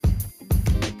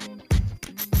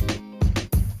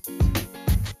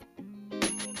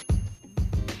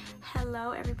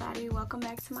Hello everybody, welcome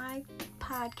back to my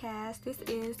podcast. This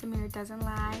is The Mirror Doesn't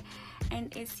Lie,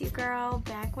 and it's your girl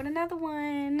back with another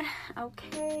one.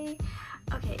 Okay,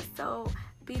 so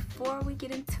before we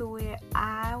get into it,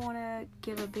 I want to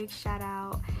give a big shout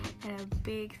out and a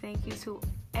big thank you to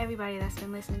everybody that's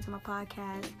been listening to my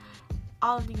podcast.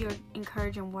 All of your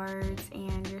encouraging words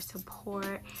and your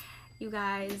support. You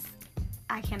guys,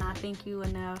 I cannot thank you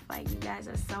enough. Like, you guys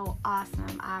are so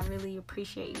awesome. I really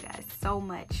appreciate you guys so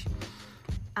much.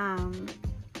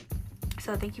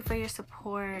 So thank you for your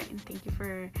support and thank you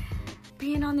for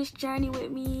being on this journey with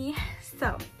me.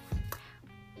 So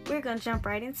we're gonna jump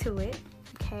right into it,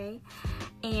 okay?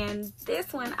 And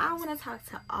this one, I want to talk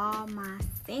to all my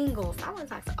singles. I want to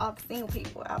talk to all the single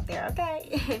people out there, okay?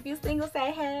 If you single,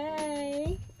 say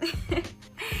hey.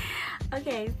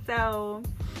 Okay, so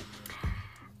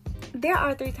there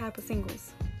are three types of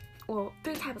singles. Well,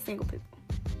 three types of single people.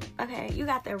 Okay, you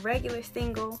got the regular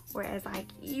single, whereas like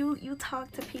you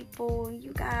talk to people.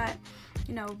 You got,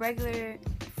 regular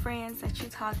friends that you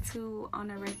talk to on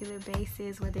a regular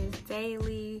basis, whether it's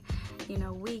daily,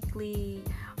 weekly,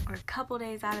 or a couple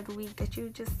days out of the week that you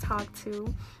just talk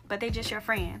to, but they're just your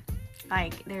friend.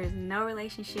 Like, there's no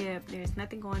relationship, there's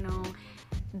nothing going on.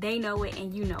 They know it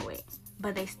and you know it.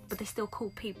 But they still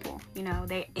cool people,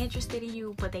 They're interested in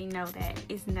you, but they know that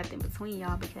it's nothing between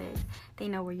y'all because they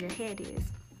know where your head is.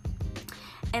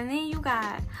 And then you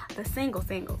got the singles,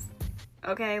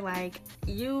 okay? Like,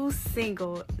 you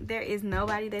single, there is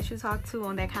nobody that you talk to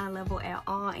on that kind of level at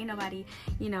all. Ain't nobody,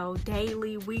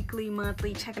 daily, weekly,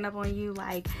 monthly checking up on you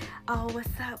like, oh, what's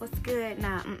up, what's good?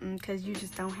 Nah, because you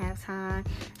just don't have time.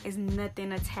 It's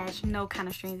nothing attached, no kind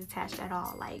of strings attached at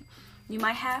all. Like, you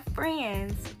might have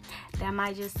friends that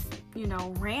might just,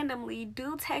 randomly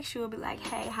do text you and be like,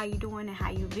 hey, how you doing and how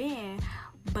you been?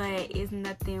 But it's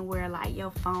nothing where, like,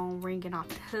 your phone ringing off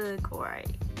the hook or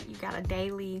you got a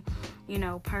daily,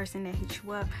 person that hits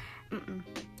you up.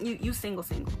 You single.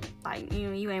 Like,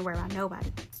 you ain't worried about nobody.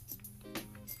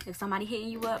 If somebody hitting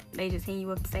you up, they just hitting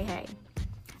you up to say hey.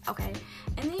 Okay.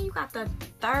 And then you got the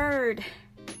third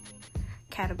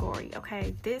category,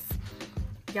 okay?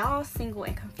 Y'all single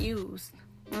and confused,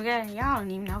 okay? Y'all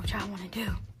don't even know what y'all want to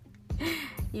do.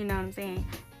 You know what I'm saying?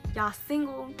 Y'all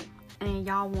single and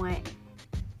y'all want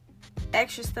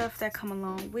extra stuff that come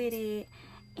along with it,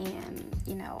 and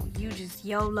you just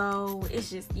YOLO. It's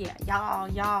just, yeah,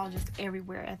 y'all just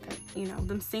everywhere at the,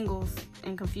 them singles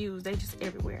and confused, they just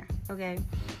everywhere, okay?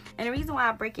 And the reason why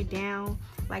I break it down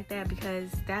like that, because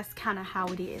that's kind of how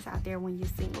it is out there when you're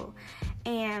single.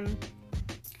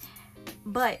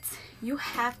 But you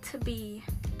have to be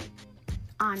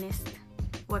honest.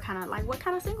 What kind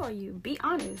of single are you? Be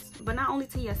honest, but not only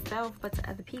to yourself, but to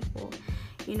other people,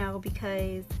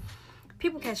 because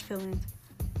people catch feelings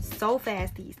so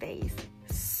fast these days.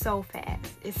 So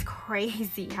fast. It's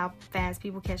crazy how fast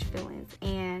people catch feelings.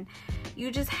 And you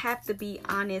just have to be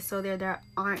honest so there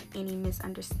aren't any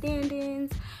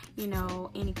misunderstandings,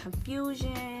 any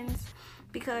confusions,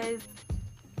 because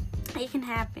it can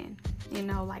happen.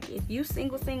 Like, if you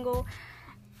single,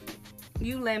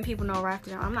 you letting people know right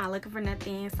after, I'm not looking for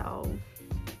nothing, so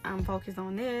I'm focused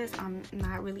on this. I'm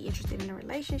not really interested in a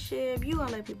relationship. You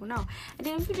gonna let people know. And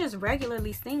then if you're just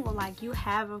regularly single, like, you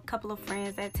have a couple of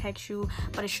friends that text you,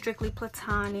 but it's strictly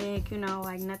platonic,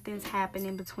 like nothing's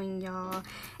happening between y'all,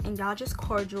 and y'all just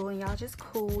cordial and y'all just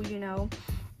cool,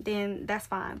 then that's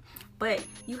fine. But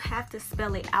you have to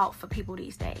spell it out for people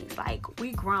these days. Like,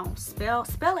 we grown. Spell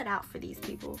it out for these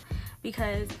people,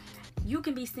 because you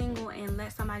can be single and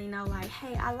let somebody know, like,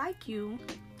 hey, I like you,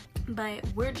 but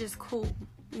we're just cool,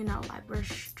 like, we're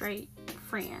straight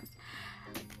friends.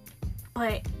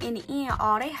 But in the end,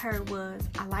 all they heard was,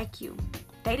 I like you.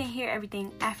 They didn't hear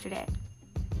everything after that.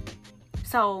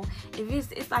 So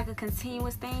if it's like a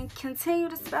continuous thing, continue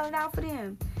to spell it out for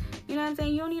them. You know what I'm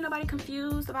saying? You don't need nobody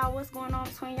confused about what's going on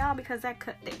between y'all, because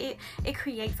it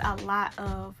creates a lot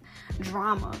of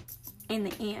drama in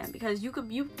the end, because you could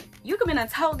be done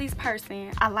told this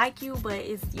person, I like you, but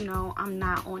it's, I'm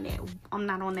not on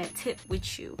that tip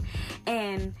with you,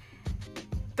 and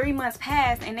 3 months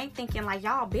pass and they thinking like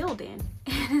y'all building,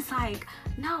 and it's like,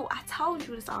 no, I told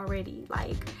you this already.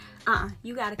 Like,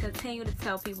 you got to continue to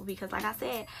tell people, because like I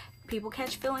said, people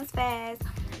catch feelings fast,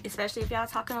 especially if y'all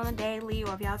talking on a daily,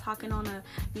 or if y'all talking on a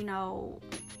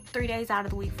 3 days out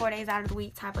of the week, 4 days out of the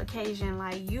week type of occasion.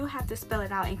 Like, you have to spell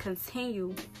it out and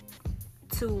continue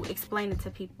to explain it to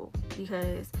people,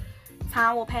 because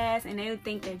time will pass and they'll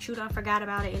think that you done forgot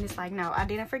about it, and it's like, no, I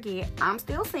didn't forget. I'm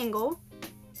still single.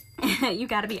 You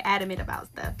got to be adamant about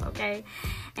stuff, okay?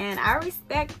 And I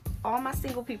respect all my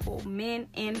single people, men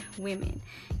and women,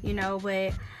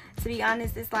 but to be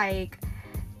honest, it's like,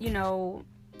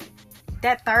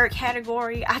 that third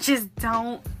category. I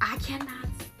cannot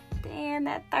stand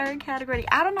that third category.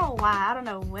 I don't know why. I don't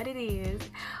know what it is,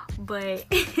 but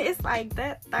it's like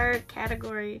that third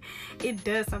category, it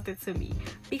does something to me,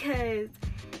 because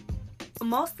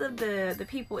most of the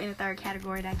people in the third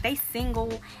category, like, they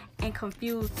single and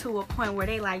confused to a point where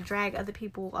they like drag other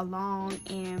people along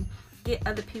and get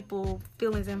other people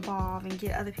feelings involved and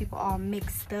get other people all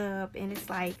mixed up. And it's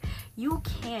like, you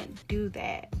can't do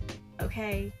that,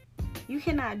 okay? You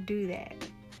cannot do that.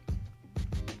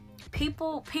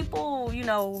 People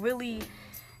really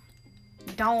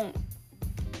don't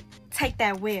take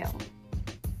that well.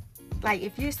 Like,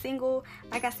 if you're single,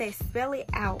 like I said, spell it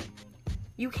out.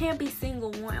 You can't be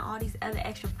single wanting all these other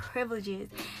extra privileges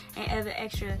and other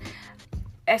extra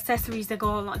accessories that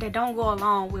don't go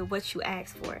along with what you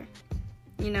asked for.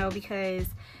 Because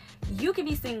you can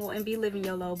be single and be living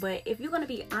YOLO, but if you're gonna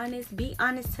be honest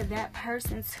to that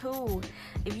person too.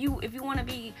 If you want to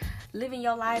be living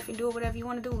your life and doing whatever you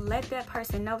want to do, let that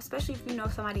person know. Especially if you know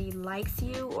somebody likes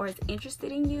you or is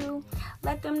interested in you,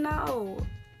 let them know.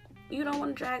 You don't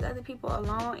want to drag other people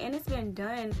along, and it's been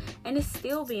done, and it's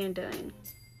still being done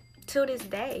till this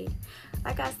day.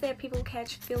 Like I said, people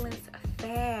catch feelings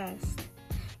fast.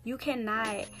 You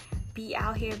cannot be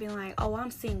out here being like, oh,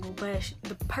 I'm single, but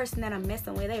the person that I'm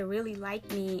messing with, they really like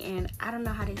me, and I don't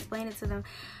know how to explain it to them,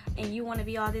 and you want to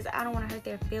be all this. I don't want to hurt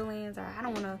their feelings, or I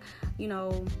don't want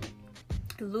to,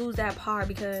 lose that part,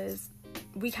 because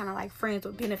we kind of like friends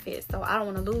with benefits, so I don't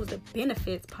want to lose the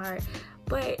benefits part.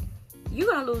 But you're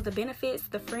going to lose the benefits,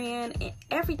 the friend, and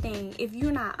everything if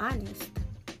you're not honest.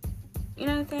 You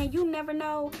know what I'm saying? You never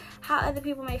know how other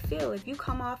people may feel. If you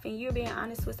come off and you're being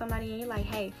honest with somebody and you're like,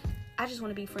 hey, I just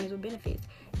want to be friends with benefits.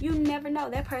 You never know.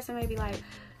 That person may be like,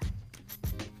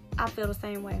 I feel the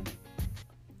same way.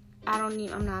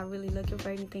 I'm not really looking for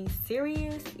anything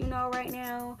serious, right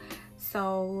now.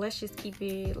 So let's just keep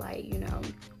it like,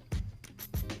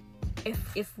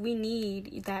 if we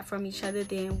need that from each other,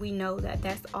 then we know that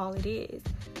that's all it is.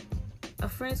 A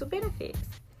friends with benefits.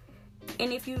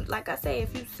 And if you, like I say,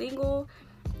 if you single,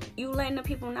 you letting the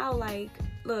people know, like,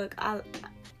 look, I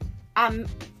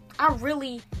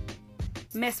really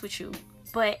mess with you,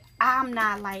 but I'm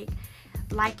not like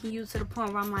liking you to the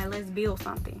point where I'm like, let's build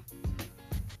something.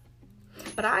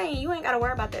 But you ain't gotta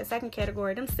worry about that second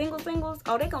category. Them singles,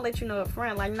 oh, they gonna let you know up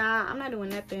front, like, nah, I'm not doing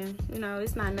nothing.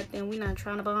 It's not nothing. We not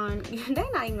trying to bond. They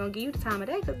not even gonna give you the time of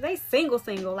day, because they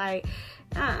single. Like,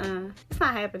 it's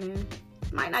not happening.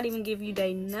 Might not even give you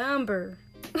their number.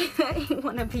 You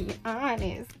wanna be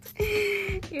honest.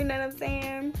 You know what I'm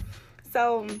saying?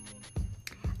 So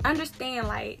understand,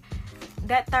 like,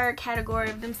 that third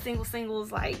category of them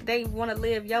singles, like, they want to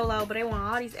live YOLO, but they want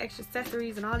all these extra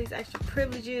accessories and all these extra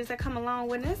privileges that come along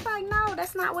with it. It's like, no,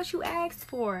 that's not what you asked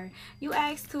for. You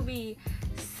asked to be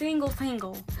single.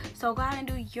 So go out and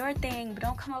do your thing, but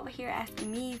don't come over here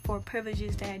asking me for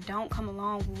privileges that don't come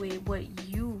along with what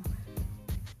you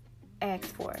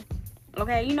asked for.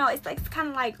 Okay, it's kind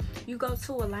of like you go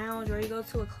to a lounge or you go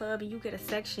to a club and you get a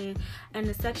section, and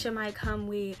the section might come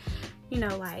with,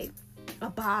 like a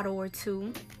bottle or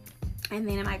two, and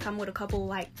then it might come with a couple,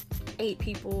 like 8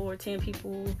 people or 10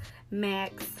 people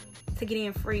max to get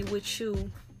in free with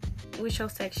you, with your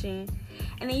section.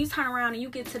 And then you turn around and you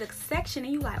get to the section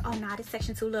and you like, oh, nah, this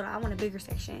section too little. I want a bigger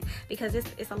section because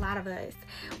it's a lot of us,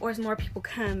 or it's more people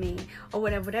coming, or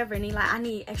whatever. And you like, I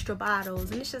need extra bottles.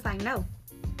 And it's just like, no,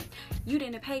 you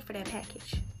didn't pay for that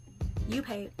package. You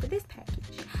paid for this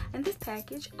package, and this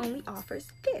package only offers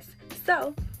this.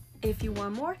 So if you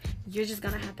want more, you're just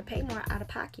gonna have to pay more out of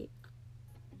pocket.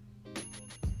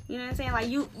 You know what I'm saying? Like,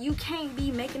 you can't be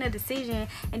making a decision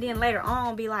and then later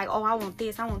on be like, oh, I want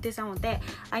this, I want this, I want that.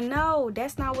 I know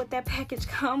that's not what that package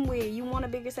come with. You want a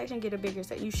bigger section, get a bigger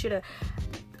section. You should have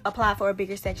applied for a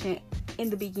bigger section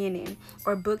in the beginning,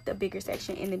 or booked a bigger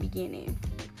section in the beginning.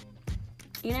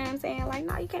 You know what I'm saying? Like,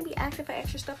 no, you can't be asking for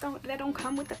extra stuff that don't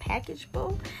come with the package,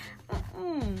 boo.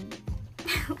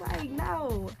 Like,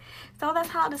 no. So that's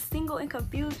how the single and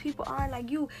confused people are. Like,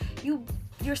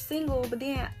 you're single, but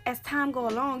then as time go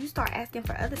along, you start asking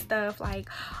for other stuff, like,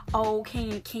 oh,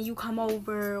 can you come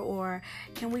over, or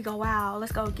can we go out,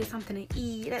 let's go get something to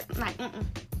eat. That's like,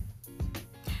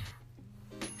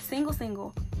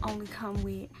 single only come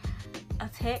with a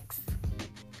text,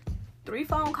 3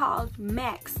 phone calls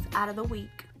max out of the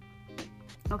week.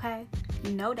 Okay,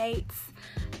 no dates,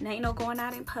 ain't no going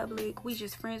out in public. We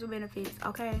just friends with benefits.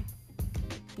 Okay,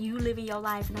 you living your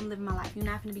life and I'm living my life. You're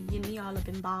not gonna be getting me all up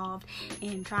involved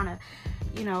and trying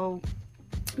to,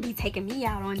 be taking me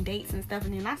out on dates and stuff,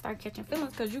 and then I start catching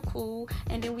feelings because you cool,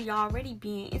 and then we already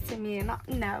being intimate.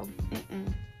 No,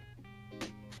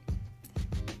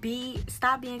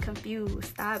 stop being confused.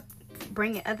 Stop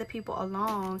bringing other people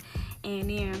along and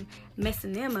then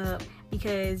messing them up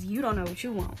because you don't know what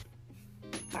you want.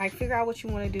 Like, figure out what you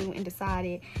want to do and decide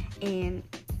it, and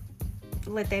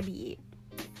let that be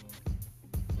it.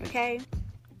 Okay?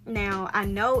 Now, I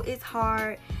know it's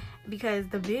hard because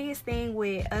the biggest thing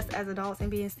with us as adults and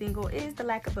being single is the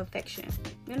lack of affection.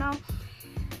 You know?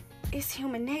 It's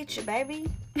human nature, baby.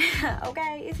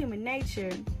 Okay? It's human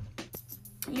nature.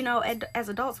 You know, as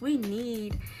adults, we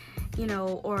need, you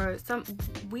know,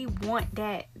 we want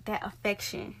that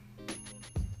affection.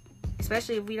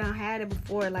 Especially if we don't have it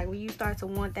before, like when you start to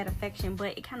want that affection,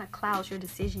 but it kind of clouds your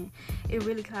decision. It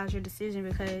really clouds your decision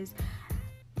because,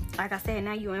 like I said,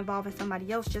 now you're involving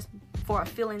somebody else just for a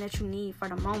feeling that you need for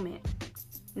the moment.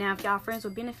 Now, if y'all friends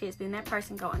with benefits, then that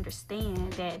person go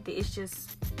understand that that's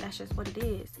just what it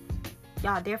is.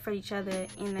 Y'all there for each other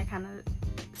in that kind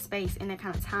of space, in that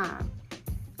kind of time.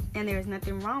 And there's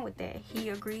nothing wrong with that. He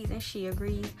agrees and she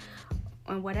agrees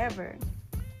on whatever.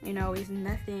 You know, it's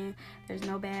nothing. There's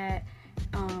no bad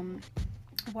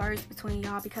words between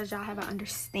y'all because y'all have an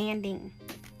understanding.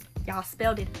 Y'all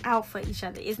spelled it out for each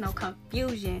other. It's no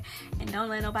confusion. And don't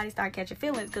let nobody start catching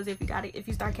feelings, because if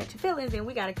you start catching feelings, then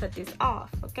we gotta cut this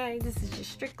off. Okay? This is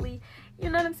just strictly, you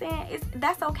know what I'm saying?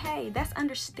 That's okay. That's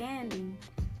understanding.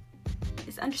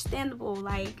 It's understandable.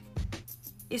 Like,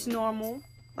 it's normal.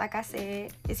 Like I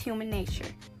said, it's human nature.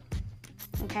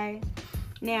 Okay?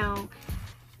 Now,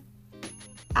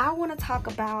 I want to talk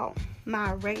about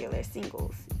my regular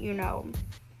singles. You know,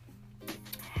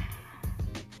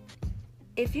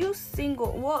 if you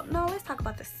single, well, no, let's talk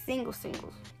about the singles.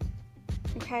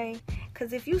 Okay?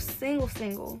 Because if you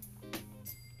single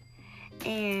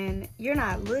and you're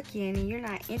not looking and you're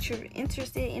not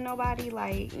interested in nobody,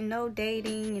 like no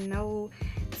dating and no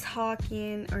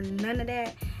talking or none of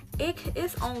that,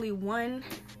 it's only one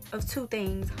of two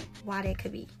things why that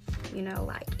could be. You know,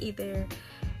 like either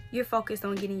you're focused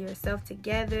on getting yourself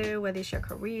together, whether it's your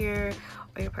career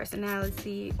or your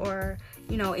personality or,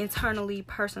 you know, internally,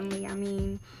 personally, I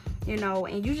mean, you know,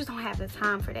 and you just don't have the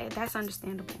time for that. That's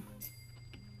understandable.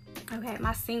 Okay,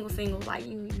 my singles, like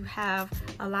you have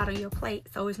a lot on your plate,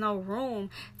 so there's no room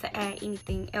to add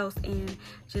anything else and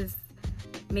just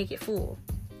make it full.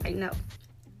 Like, no,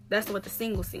 that's what the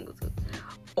singles do.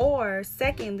 Or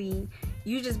secondly,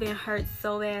 you just been hurt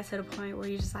so bad to the point where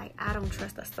you're just like, I don't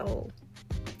trust a soul.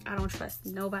 I don't trust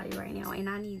nobody right now, and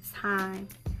I need time.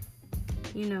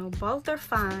 You know, both are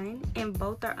fine and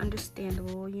both are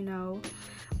understandable, you know,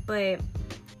 but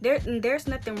there's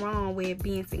nothing wrong with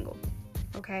being single.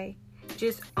 Okay,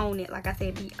 just own it. Like I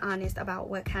said, be honest about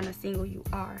what kind of single you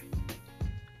are.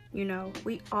 You know,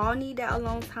 we all need that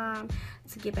alone time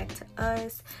to get back to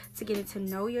us, to get to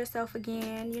know yourself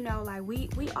again. You know, like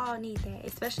we all need that,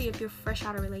 especially if you're fresh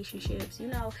out of relationships, you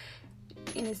know,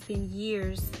 and it's been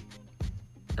years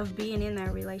of being in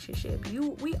that relationship.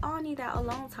 We all need that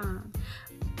alone time.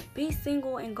 Be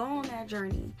single and go on that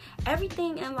journey.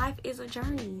 Everything in life is a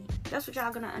journey. That's what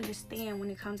y'all gonna understand when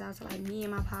it comes out to like me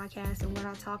and my podcast and what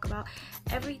I talk about.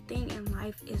 Everything in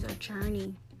life is a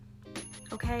journey.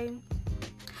 Okay?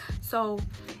 So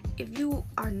if you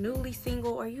are newly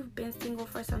single or you've been single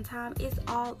for some time, it's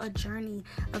all a journey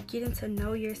of getting to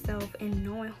know yourself and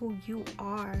knowing who you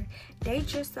are.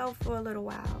 Date yourself for a little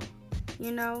while.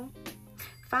 You know?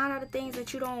 Find out the things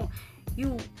that you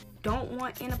don't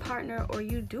want in a partner or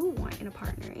you do want in a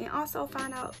partner. And also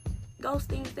find out those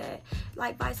things that,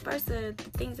 like vice versa, the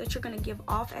things that you're going to give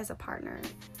off as a partner.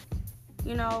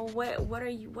 You know, what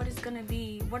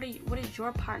is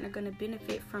your partner going to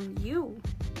benefit from you?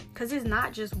 Because it's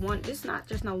not just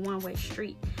no one-way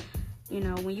street. You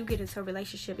know, when you get into a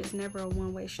relationship, it's never a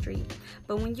one-way street.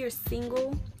 But when you're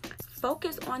single,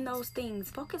 focus on those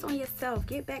things. Focus on yourself.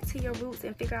 Get back to your roots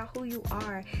and figure out who you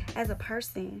are as a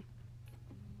person.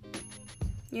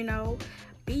 You know,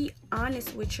 be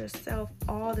honest with yourself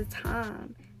all the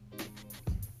time.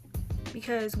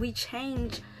 Because we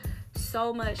change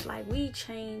so much. Like, we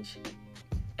change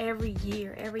every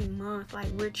year, every month. Like,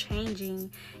 we're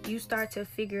changing. You start to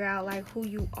figure out like who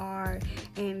you are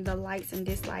and the likes and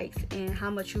dislikes and how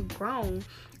much you've grown.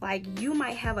 Like, you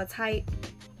might have a type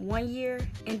one year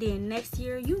and then next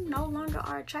year you no longer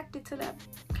are attracted to that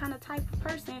kind of type of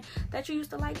person that you used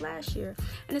to like last year.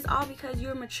 And it's all because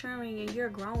you're maturing and you're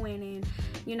growing and,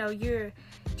 you know, you're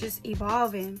just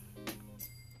evolving.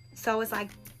 So it's like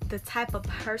the type of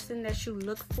person that you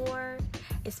look for,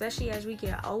 especially as we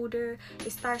get older,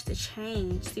 it starts to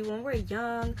change. See, when we're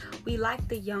young, we like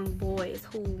the young boys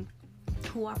who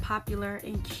who are popular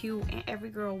and cute and every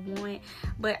girl want.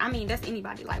 But I mean, that's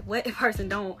anybody. Like, what person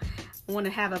don't want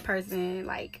to have a person,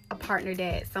 like a partner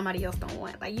that somebody else don't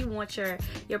want? Like, you want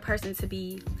your person to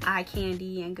be eye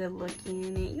candy and good looking,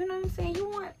 and you know what I'm saying? You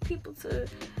want people to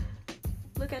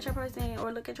look at your person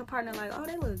or look at your partner like, oh,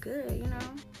 they look good, you know?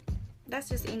 That's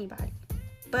just anybody.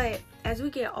 But as we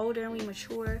get older and we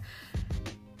mature,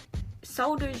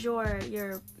 so does your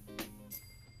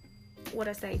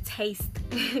taste.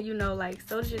 You know, like,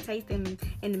 so does your taste in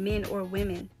men or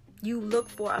women. You look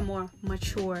for a more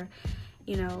mature,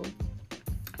 you know,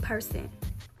 person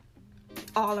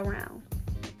all around.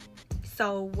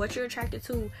 So what you're attracted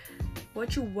to,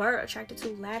 what you were attracted to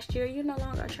last year, you're no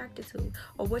longer attracted to.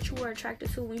 Or what you were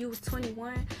attracted to when you was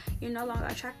 21, you're no longer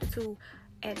attracted to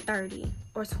at 30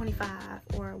 or 25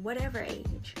 or whatever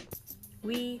age.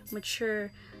 We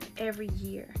mature every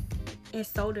year, and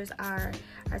so does our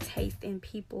taste in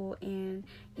people, and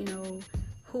you know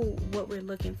what we're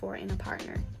looking for in a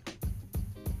partner.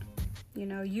 You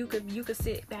know, you could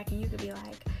sit back and you could be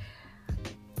like,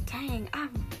 dang, I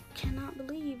cannot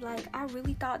believe, like, I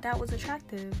really thought that was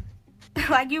attractive.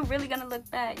 Like, you're really gonna look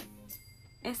back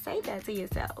and say that to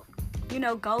yourself. You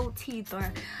know, gold teeth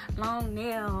or long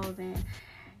nails and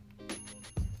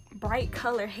bright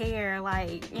color hair,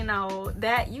 like, you know,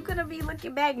 that you're gonna be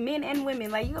looking back, men and women,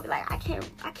 like, you're gonna be like,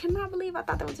 I cannot believe I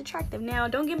thought that was attractive. Now,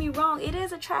 don't get me wrong, it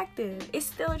is attractive, it's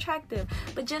still attractive,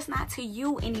 but just not to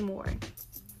you anymore,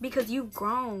 because you've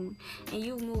grown and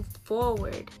you've moved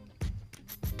forward.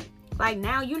 Like,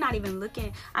 now you're not even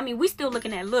looking, I mean, we still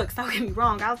looking at looks, don't get me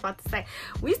wrong, I was about to say,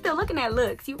 we still looking at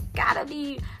looks. You gotta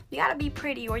be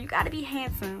pretty, or you gotta be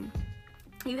handsome.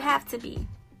 You have to be,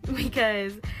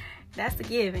 because that's a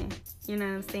given, you know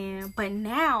what I'm saying? But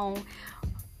now,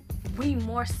 we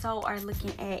more so are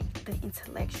looking at the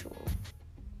intellectual.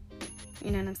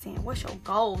 You know what I'm saying? What's your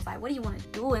goals? Like, what do you want to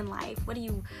do in life? What do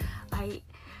you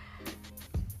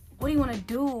want to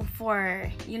do for,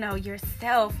 you know,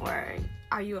 yourself? Or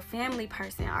are you a family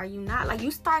person? Are you not? Like, you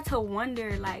start to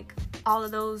wonder, like, all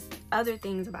of those other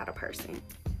things about a person.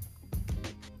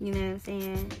 You know what I'm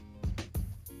saying?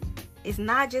 It's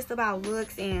not just about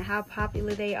looks and how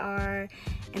popular they are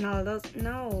and all of those.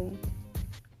 No.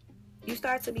 You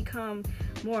start to become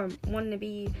more wanting to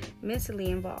be mentally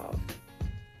involved.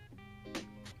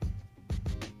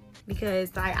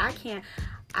 Because, like, I can't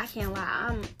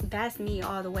lie. That's me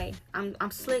all the way. I'm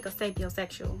slick or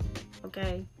sapiosexual.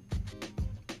 Okay?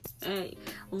 And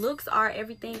looks are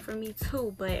everything for me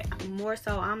too, but more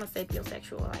so I'm a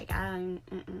sapiosexual. Like,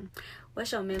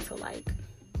 what's your mental like?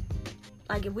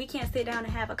 Like, if we can't sit down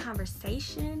and have a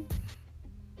conversation,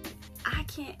 I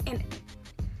can't, and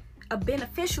a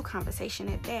beneficial conversation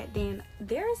at that, then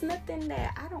there is nothing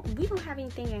that we don't have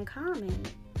anything in common.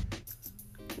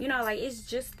 You know, like, it's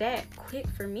just that quick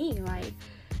for me. Like,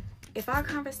 if our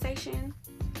conversation,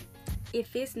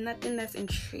 if it's nothing that's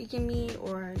intriguing me,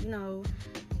 or, you know,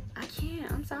 I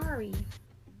can't, I'm sorry.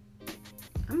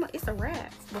 It's a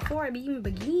wrap before it even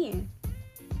begin.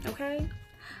 Okay?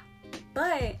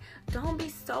 But don't be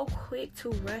so quick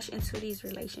to rush into these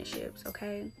relationships,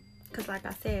 okay? Because, like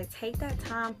I said, take that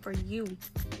time for you.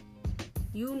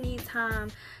 You need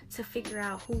time to figure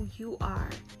out who you are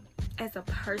as a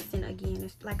person again.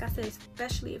 It's, like I said,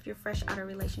 especially if you're fresh out of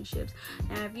relationships.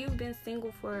 Now, if you've been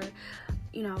single for,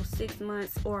 you know, 6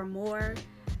 months or more,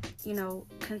 you know,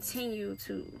 continue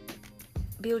to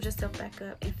build yourself back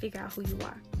up and figure out who you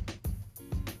are.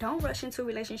 Don't rush into a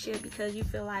relationship because you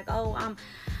feel like, oh, I'm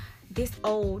this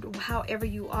old, however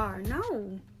you are.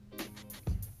 No.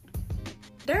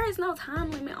 There is no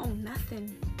time limit on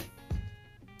nothing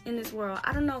in this world.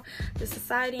 I don't know, the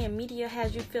society and media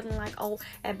has you feeling like, oh,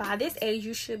 and by this age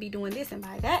you should be doing this, and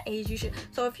by that age you should.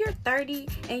 So if you're 30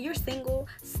 and you're single,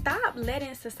 stop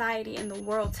letting society and the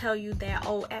world tell you that,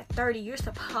 oh, at 30 you're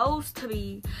supposed to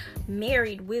be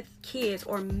married with kids,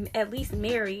 or at least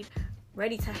married,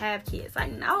 ready to have kids.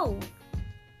 Like, no.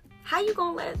 How you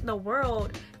gonna let the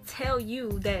world tell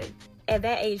you that at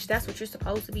that age that's what you're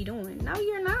supposed to be doing? No,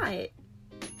 you're not.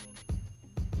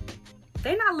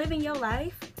 They're not living your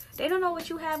life. They don't know what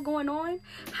you have going on.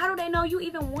 How do they know you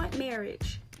even want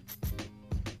marriage?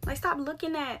 Like, stop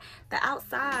looking at the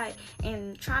outside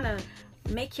and trying to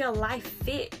make your life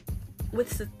fit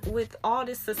with all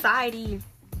this society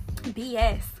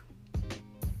BS.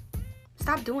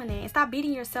 Stop doing that, and stop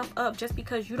beating yourself up just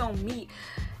because you don't meet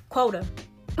quota.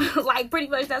 Like, pretty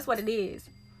much that's what it is.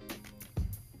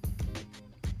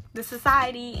 The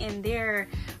society and their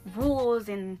rules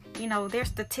and, you know, their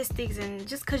statistics, and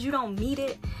just because you don't meet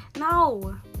it,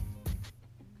 no,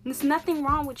 there's nothing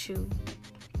wrong with you.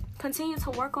 Continue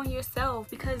to work on yourself,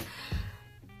 because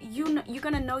you're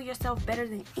gonna know yourself better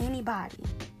than anybody.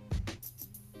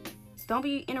 Don't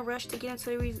be in a rush to get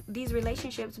into these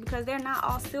relationships, because they're not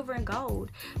all silver and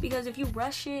gold. Because if you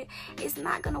rush it, it's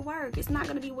not gonna work. It's not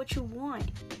gonna be what you want,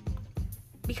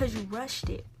 because you rushed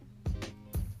it.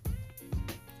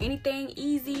 Anything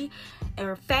easy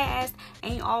or fast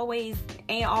ain't always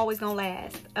gonna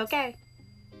last. Okay?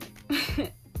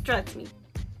 Trust me.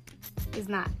 It's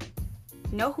not.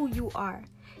 Know who you are.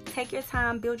 Take your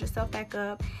time, build yourself back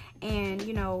up, and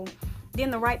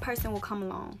then the right person will come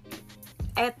along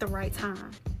at the right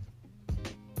time.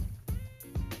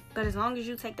 But as long as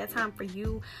you take that time for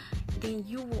you, then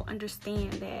you will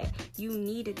understand that you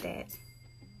needed that.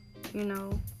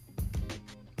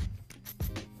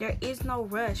 There is no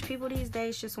rush. People these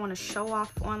days just want to show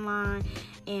off online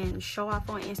and show off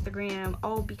on Instagram,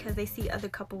 because they see other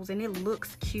couples and it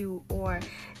looks cute, or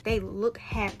they look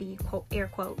happy, quote, air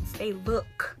quotes. They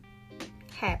look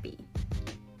happy.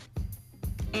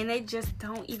 And they just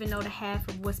don't even know the half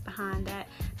of what's behind that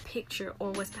picture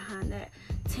or what's behind that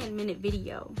 10-minute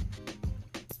video.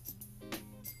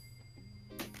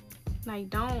 Like,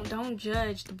 don't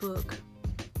judge the book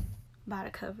by the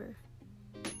cover.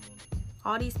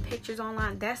 All these pictures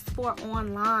online, that's for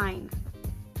online.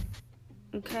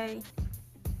 Okay?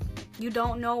 You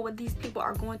don't know what these people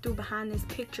are going through behind this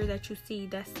picture that you see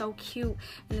that's so cute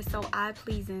and it's so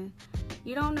eye-pleasing.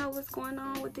 You don't know what's going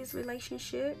on with these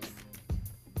relationships.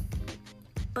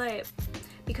 But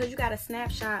because you got a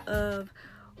snapshot of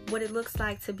what it looks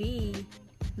like to be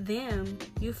them,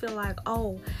 you feel like,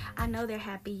 oh, I know they're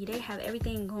happy. They have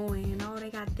everything going. Oh, they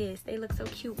got this. They look so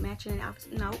cute matching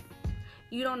outfits. No.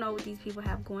 You don't know what these people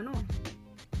have going on.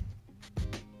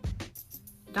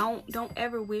 Don't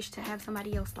ever wish to have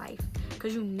somebody else's life,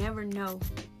 because you never know.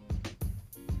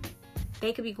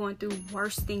 They could be going through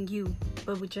worse than you,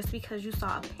 but just because you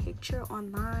saw a picture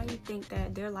online, you think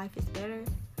that their life is better,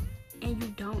 and you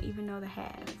don't even know the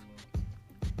half.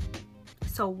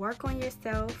 So work on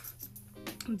yourself,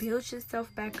 build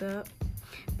yourself back up,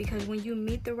 because when you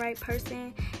meet the right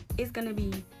person, it's gonna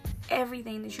be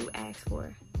everything that you asked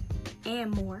for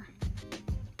and more.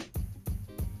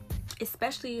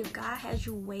 Especially if God has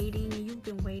you waiting and you've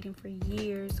been waiting for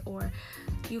years, or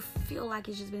you feel like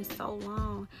it's just been so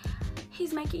long.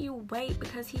 He's making you wait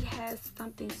because he has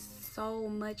something so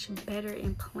much better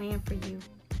in plan for you.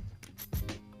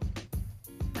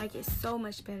 Like, it's so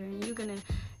much better, and you're gonna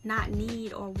not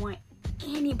need or want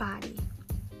anybody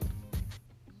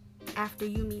after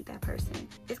you meet that person.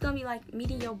 It's gonna be like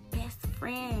meeting your best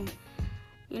friend.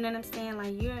 You know what I'm saying?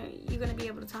 Like, you're gonna be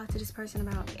able to talk to this person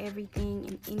about everything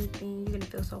and anything. You're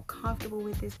gonna feel so comfortable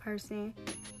with this person.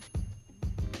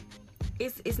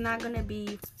 It's not gonna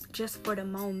be just for the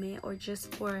moment or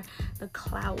just for the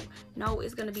clout. No,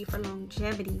 it's gonna be for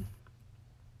longevity.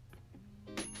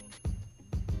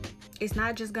 It's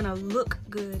not just gonna look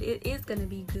good. It is gonna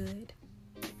be good.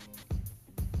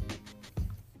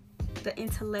 The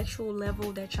intellectual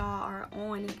level that y'all are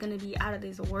on is gonna be out of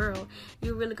this world.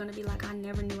 You're really gonna be like, I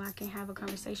never knew I can have a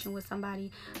conversation with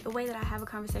somebody the way that I have a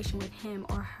conversation with him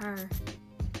or her.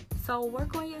 So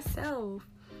work on yourself.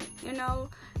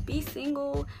 Be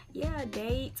single. Yeah,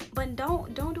 date, but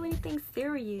don't do anything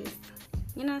serious.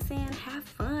 You know what I'm saying? Have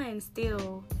fun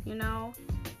still.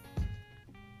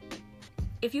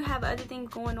 If you have other things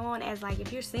going on, as like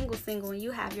if you're single and you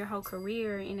have your whole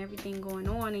career and everything going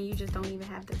on, and you just don't even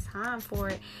have the time for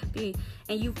it,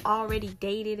 and you've already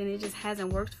dated and it just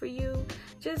hasn't worked for you,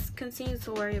 just continue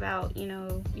to worry about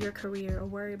your career, or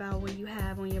worry about what you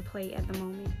have on your plate at the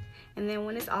moment. And then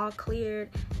when it's all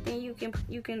cleared, then you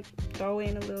can throw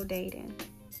in a little dating.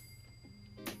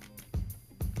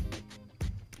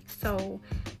 So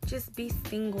just be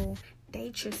single,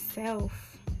 date yourself.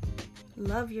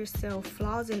 Love yourself,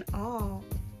 flaws and all,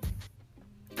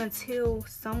 until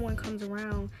someone comes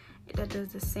around that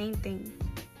does the same thing.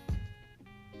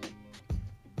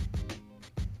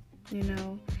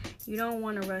 You don't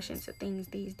want to rush into things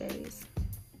these days.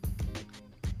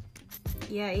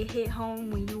 Yeah, it hit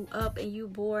home when you up and you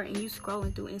bored and you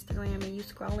scrolling through Instagram and you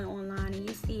scrolling online and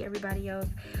you see everybody else,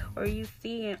 or you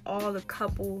seeing all the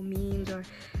couple memes or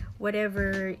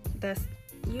whatever.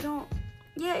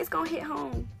 It's gonna hit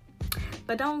home.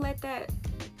 But don't let that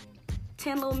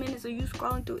 10 little minutes of you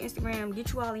scrolling through Instagram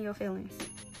get you all in your feelings.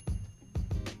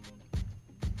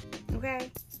 Okay?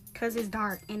 Because it's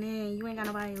dark and then you ain't got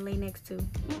nobody to lay next to.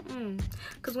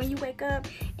 Because when you wake up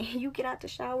and you get out the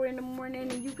shower in the morning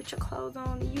and you put your clothes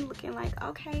on and you looking like,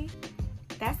 okay,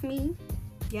 that's me.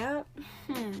 Yep.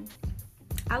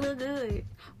 I look good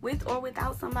with or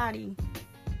without somebody.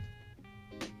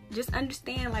 Just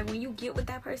understand, like, when you get with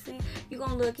that person, you're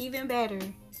gonna look even better.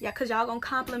 Yeah, because y'all gonna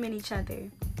compliment each other.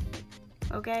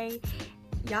 Okay?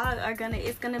 Y'all are gonna,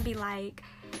 it's gonna be like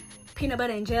peanut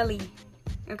butter and jelly.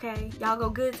 Okay? Y'all go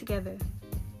good together.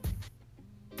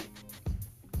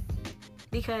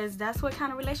 Because that's what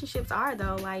kind of relationships are,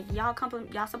 though. Like, y'all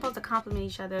supposed to compliment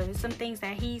each other. There's some things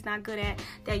that he's not good at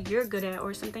that you're good at,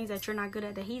 or some things that you're not good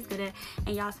at that he's good at,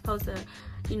 and y'all supposed to,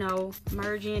 you know,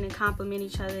 merge in and compliment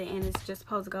each other, and it's just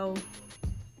supposed to go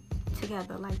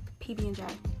together like PB&J.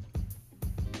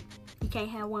 You can't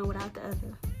have one without the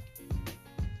other.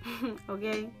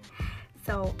 Okay?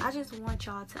 So I just want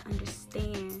y'all to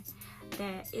understand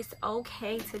that it's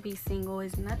okay to be single.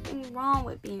 There's nothing wrong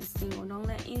with being single. Don't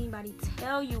let anybody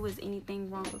tell you there's anything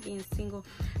wrong with being single,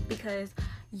 because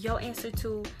your answer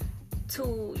to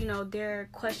you know, their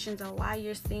questions of why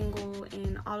you're single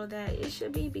and all of that, it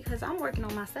should be because I'm working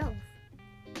on myself.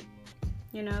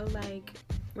 You know, like,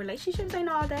 relationships ain't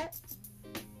all that.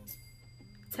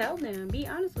 Tell them, be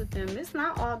honest with them. It's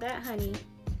not all that, honey.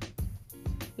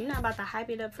 You're not about to hype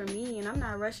it up for me, and I'm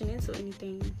not rushing into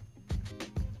anything.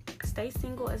 Stay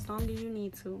single as long as you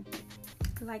need to.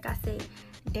 Like I said,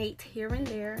 date here and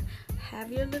there,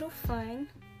 have your little fun,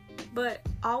 but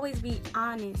always be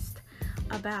honest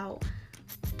about,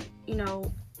 you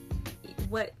know,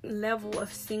 what level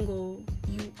of single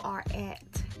you are at.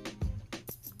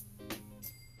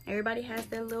 Everybody has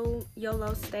their little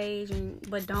YOLO stage,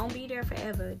 but don't be there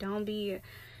forever. Don't be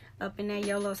up in that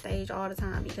YOLO stage all the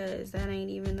time, because that ain't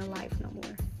even the life no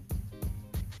more.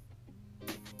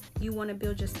 You want to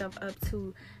build yourself up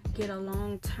to get a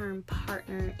long-term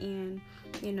partner and,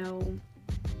 you know,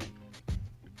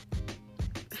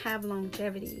 have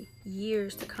longevity,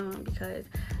 years to come. Because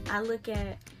I look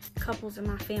at couples in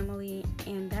my family,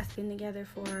 and that's been together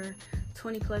for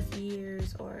 20 plus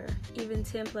years or even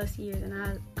 10 plus years,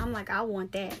 and I'm like, I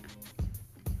want that.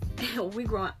 We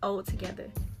growing old together.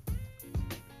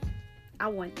 I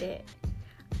want that.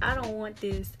 I don't want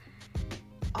this,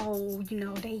 oh, you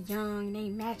know, they young, they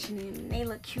matching, and they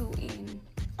look cute, and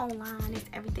online is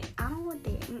everything. I don't want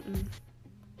that.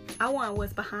 I want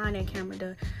what's behind that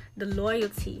camera, the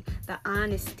loyalty, the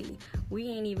honesty. We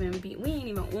ain't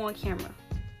even on camera.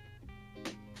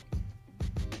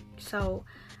 So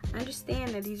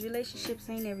understand that these relationships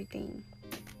ain't everything,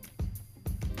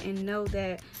 and know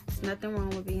that there's nothing wrong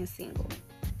with being single.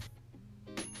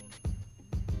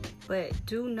 But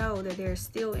do know that there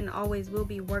still and always will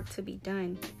be work to be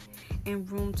done and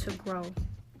room to grow.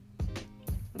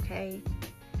 Okay?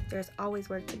 There's always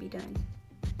work to be done.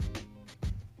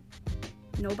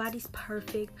 Nobody's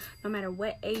perfect. No matter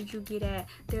what age you get at,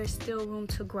 there's still room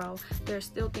to grow. There's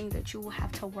still things that you will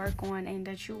have to work on, and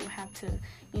that you will have to,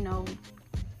 you know,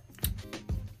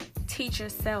 teach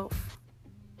yourself.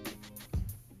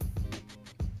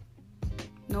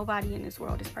 Nobody in this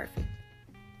world is perfect.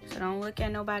 So don't look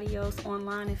at nobody else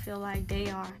online and feel like they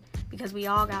are, because we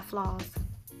all got flaws.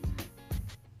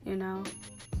 You know,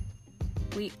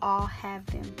 we all have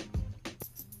them.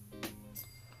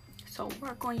 So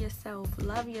work on yourself,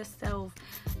 love yourself,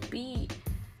 be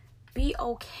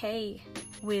okay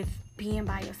with being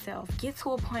by yourself. Get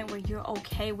to a point where you're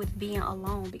okay with being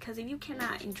alone, because if you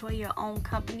cannot enjoy your own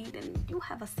company, then you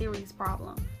have a serious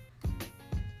problem.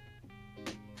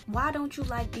 Why don't you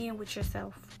like being with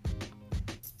yourself?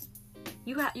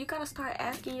 You gotta start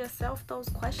asking yourself those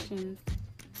questions.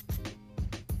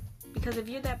 Because if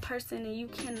you're that person and you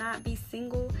cannot be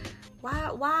single,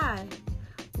 why?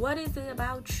 What is it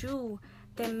about you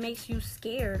that makes you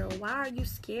scared? Or why are you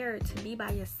scared to be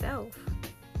by yourself?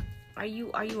 Are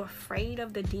you afraid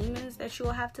of the demons that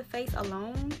you'll have to face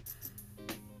alone?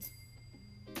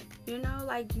 You know,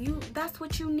 like, that's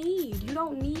what you need. You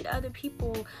don't need other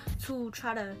people to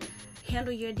try to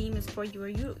handle your demons for you. Or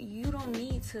you don't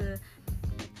need to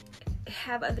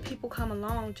have other people come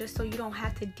along just so you don't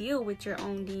have to deal with your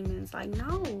own demons. Like,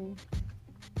 no.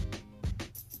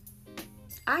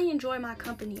 I enjoy my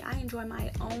company. I enjoy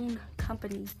my own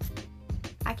company.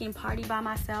 I can party by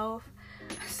myself,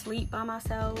 sleep by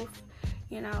myself,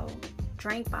 you know,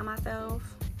 drink by myself,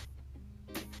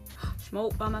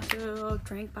 smoke by myself,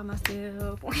 drink by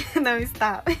myself. Let me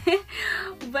stop.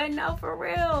 But no, for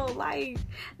real, like,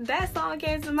 that song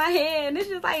came to my head, and it's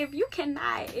just like, if you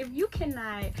cannot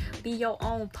be your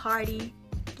own party,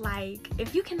 like,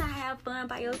 if you cannot have fun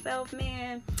by yourself,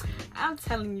 man, I'm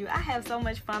telling you, I have so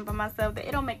much fun by myself that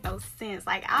it don't make no sense.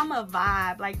 Like, I'm a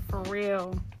vibe, like, for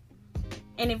real.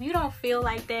 And if you don't feel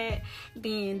like that,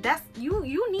 then that's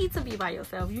you need to be by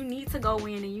yourself. You need to go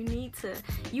in, and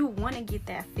you want to get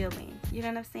that feeling. You know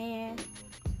what I'm saying?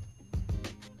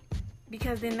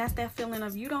 Because then that's that feeling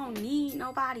of you don't need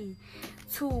nobody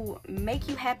to make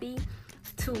you happy,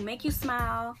 to make you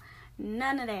smile.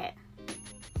 None of that.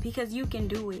 Because you can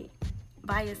do it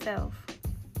by yourself.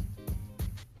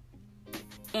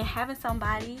 And having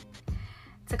somebody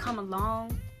to come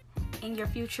along in your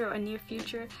future or near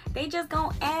future, they just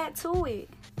gonna add to it.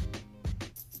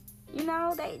 You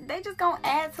know, they just gonna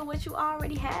add to what you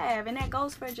already have. And that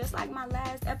goes for just like my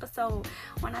last episode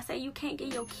when I say you can't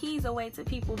give your keys away to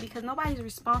people, because nobody's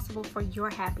responsible for your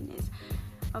happiness.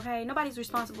 Okay? Nobody's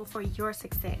responsible for your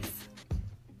success.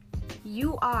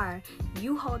 You are.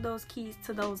 You hold those keys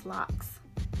to those locks.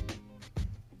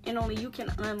 And only you can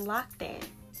unlock that.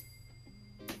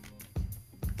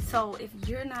 So if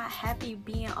you're not happy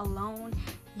being alone,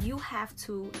 you have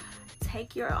to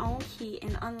take your own key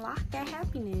and unlock that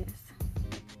happiness.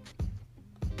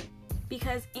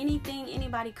 Because anything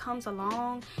anybody comes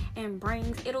along and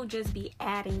brings, it'll just be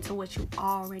adding to what you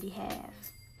already have.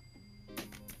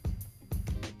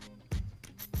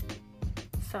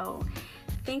 So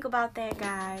think about that,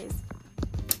 guys.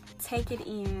 Take it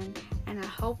in. And I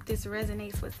hope this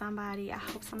resonates with somebody. I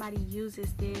hope somebody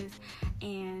uses this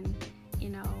and, you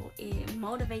know, it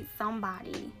motivates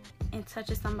somebody and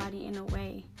touches somebody in a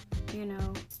way, you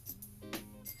know.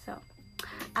 So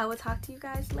I will talk to you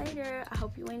guys later. I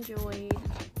hope you enjoyed.